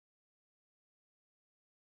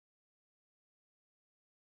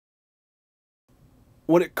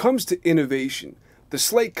When it comes to innovation, the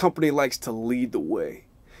Slate company likes to lead the way.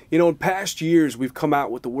 You know, in past years, we've come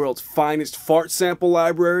out with the world's finest fart sample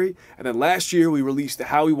library, and then last year we released the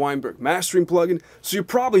Howie Weinberg mastering plugin, so you're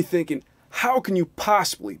probably thinking, how can you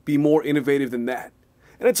possibly be more innovative than that?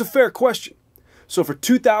 And it's a fair question. So for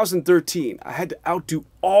 2013, I had to outdo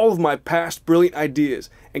all of my past brilliant ideas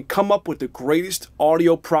and come up with the greatest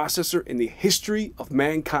audio processor in the history of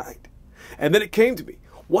mankind. And then it came to me,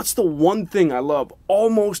 what's the one thing I love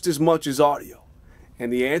almost as much as audio?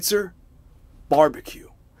 And the answer? Barbecue.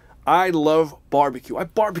 I love barbecue. I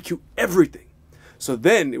barbecue everything. So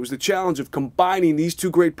then it was the challenge of combining these two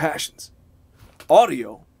great passions.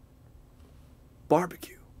 Audio,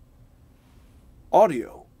 barbecue.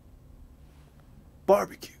 Audio,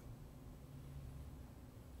 barbecue.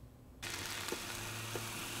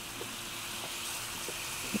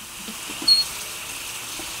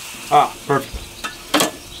 Ah, perfect.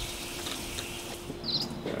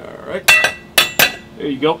 All right. There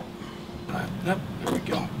you go. Yep, there we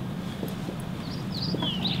go.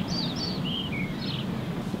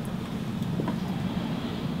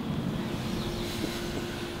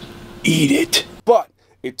 Eat it. But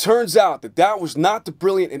it turns out that that was not the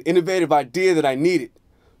brilliant and innovative idea that I needed.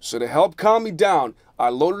 So to help calm me down, I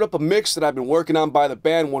loaded up a mix that I've been working on by the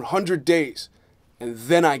band 100 Days. And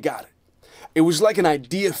then I got it. It was like an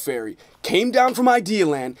idea fairy came down from Idea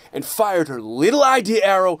Land and fired her little idea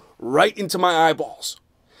arrow right into my eyeballs.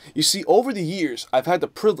 You see, over the years, I've had the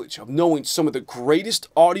privilege of knowing some of the greatest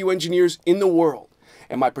audio engineers in the world.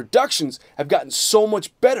 And my productions have gotten so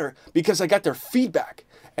much better because I got their feedback.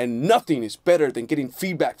 And nothing is better than getting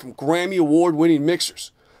feedback from Grammy Award-winning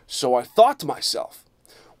mixers. So I thought to myself,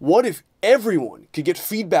 what if everyone could get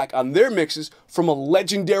feedback on their mixes from a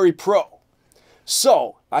legendary pro?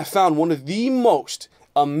 So I found one of the most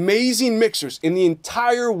amazing mixers in the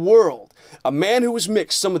entire world, a man who has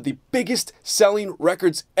mixed some of the biggest selling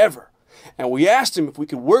records ever. And we asked him if we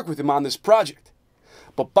could work with him on this project.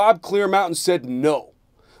 But Bob Clearmountain said no.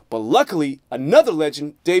 But luckily, another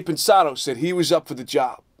legend, Dave Pensado, said he was up for the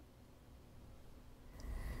job.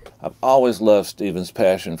 I've always loved Steven's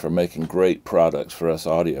passion for making great products for us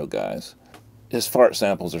audio guys. His fart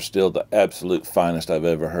samples are still the absolute finest I've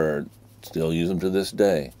ever heard. Still use them to this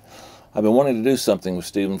day. I've been wanting to do something with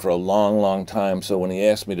Steven for a long time, so when he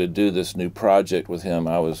asked me to do this new project with him,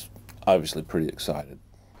 I was obviously pretty excited.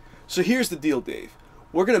 So here's the deal, Dave.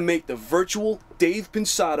 We're going to make the virtual Dave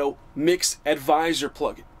Pensado Mix Advisor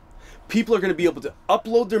plugin. People are going to be able to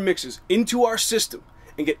upload their mixes into our system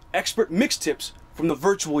and get expert mix tips from the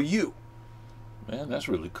virtual you. Man, that's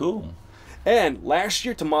really cool. And last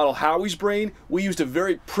year, to model Howie's brain, we used a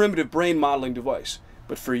very primitive brain modeling device.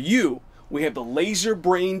 But for you, we have the Laser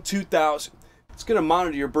Brain 2000. It's going to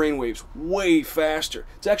monitor your brain waves way faster.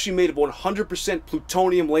 It's actually made of 100%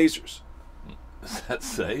 plutonium lasers. Is that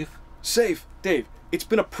safe? Safe? Dave, it's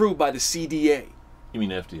been approved by the CDA. You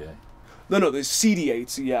mean FDA? No, the CDA.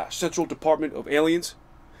 It's the Central Department of Aliens.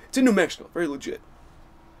 It's in New Mexico. Very legit.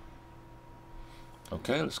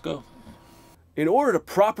 Okay, let's go. In order to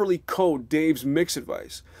properly code Dave's mix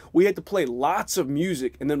advice, we had to play lots of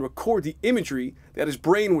music and then record the imagery that his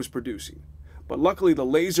brain was producing. But luckily, the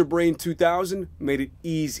Laser Brain 2000 made it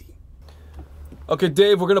easy. Okay,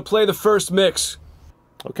 Dave, we're going to play the first mix.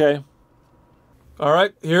 Okay. All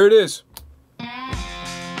right, here it is.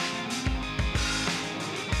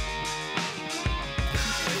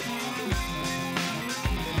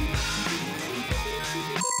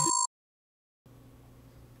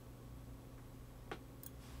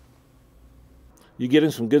 You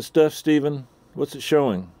getting some good stuff, Steven? What's it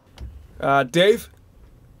showing? Dave,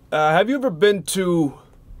 have you ever been to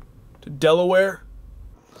Delaware?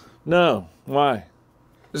 No. Why?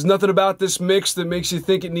 There's nothing about this mix that makes you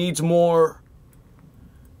think it needs more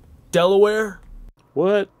Delaware?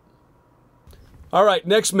 What? All right,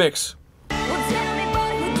 next mix.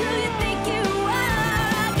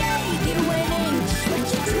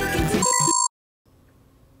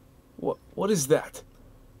 What is that?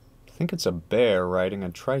 I think it's a bear riding a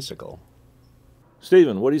tricycle.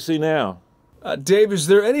 Steven, what do you see now? Dave, is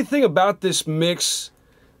there anything about this mix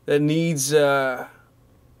that needs Needs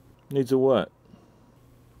a what?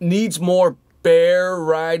 Needs more bear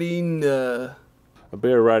riding, A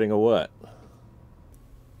bear riding a what?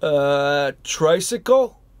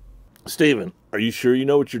 Tricycle? Steven, are you sure you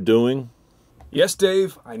know what you're doing? Yes,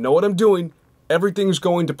 Dave, I know what I'm doing. Everything's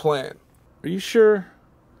going to plan. Are you sure?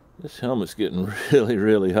 This helmet's getting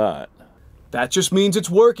really hot. That just means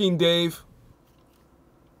it's working, Dave.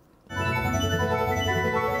 I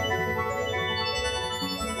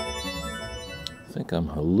think I'm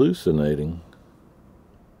hallucinating.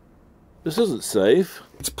 This isn't safe.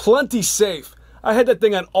 It's plenty safe. I had that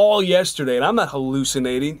thing on all yesterday, and I'm not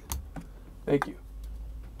hallucinating. Thank you.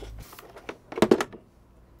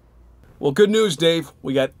 Well, good news, Dave.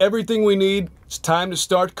 We got everything we need. It's time to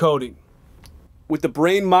start coding. With the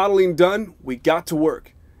brain modeling done, we got to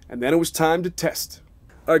work. And then it was time to test.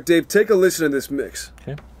 All right, Dave, take a listen to this mix.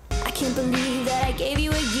 Okay. I can't believe that I gave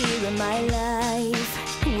you a year of my life.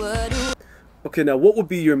 Okay, now what would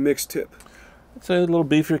be your mix tip? I'd say a little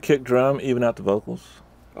beefier kick drum, even out the vocals.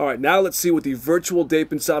 All right, now let's see what the virtual Dave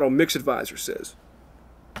Pensado Mix Advisor says.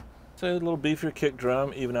 Say a little beefier kick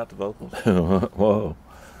drum, even out the vocals. Whoa.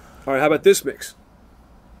 All right, how about this mix?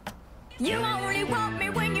 You only want me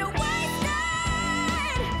when you're wasted.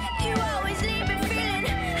 You always leave me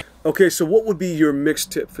feeling. Okay, so what would be your mix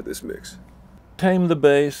tip for this mix? Tame the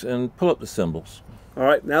bass and pull up the cymbals. All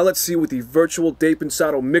right, now let's see what the virtual Dave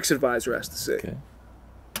Pensado Mix Advisor has to say. Okay.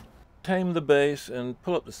 Tame the bass and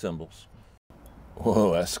pull up the cymbals.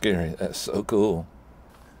 Whoa, that's scary. That's so cool.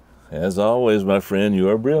 As always, my friend, you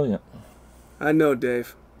are brilliant. I know,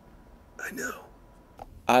 Dave. I know.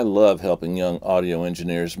 I love helping young audio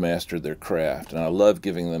engineers master their craft, and I love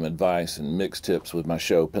giving them advice and mix tips with my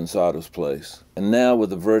show, Pensado's Place. And now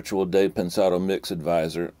with the virtual Dave Pensado Mix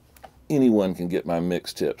Advisor, anyone can get my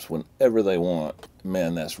mix tips whenever they want.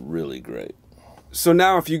 Man, that's really great. So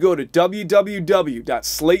now if you go to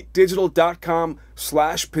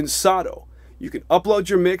www.slatedigital.com/Pensado, you can upload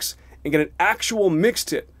your mix and get an actual mix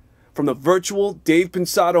tip from the virtual Dave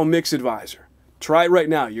Pensado Mix Advisor. Try it right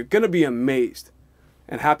now. You're going to be amazed.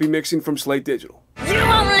 And happy mixing from Slate Digital. You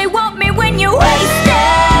only want me when you're wasted.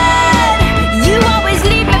 You always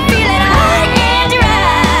leave me feeling high and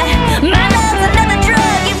dry. My love's another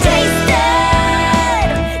drug you've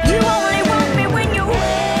tasted. You only want me when you're wasted.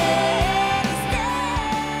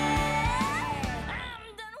 I'm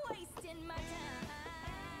done wasting my time.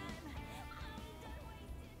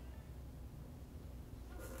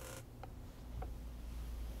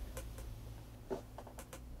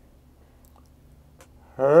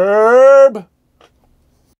 Hey!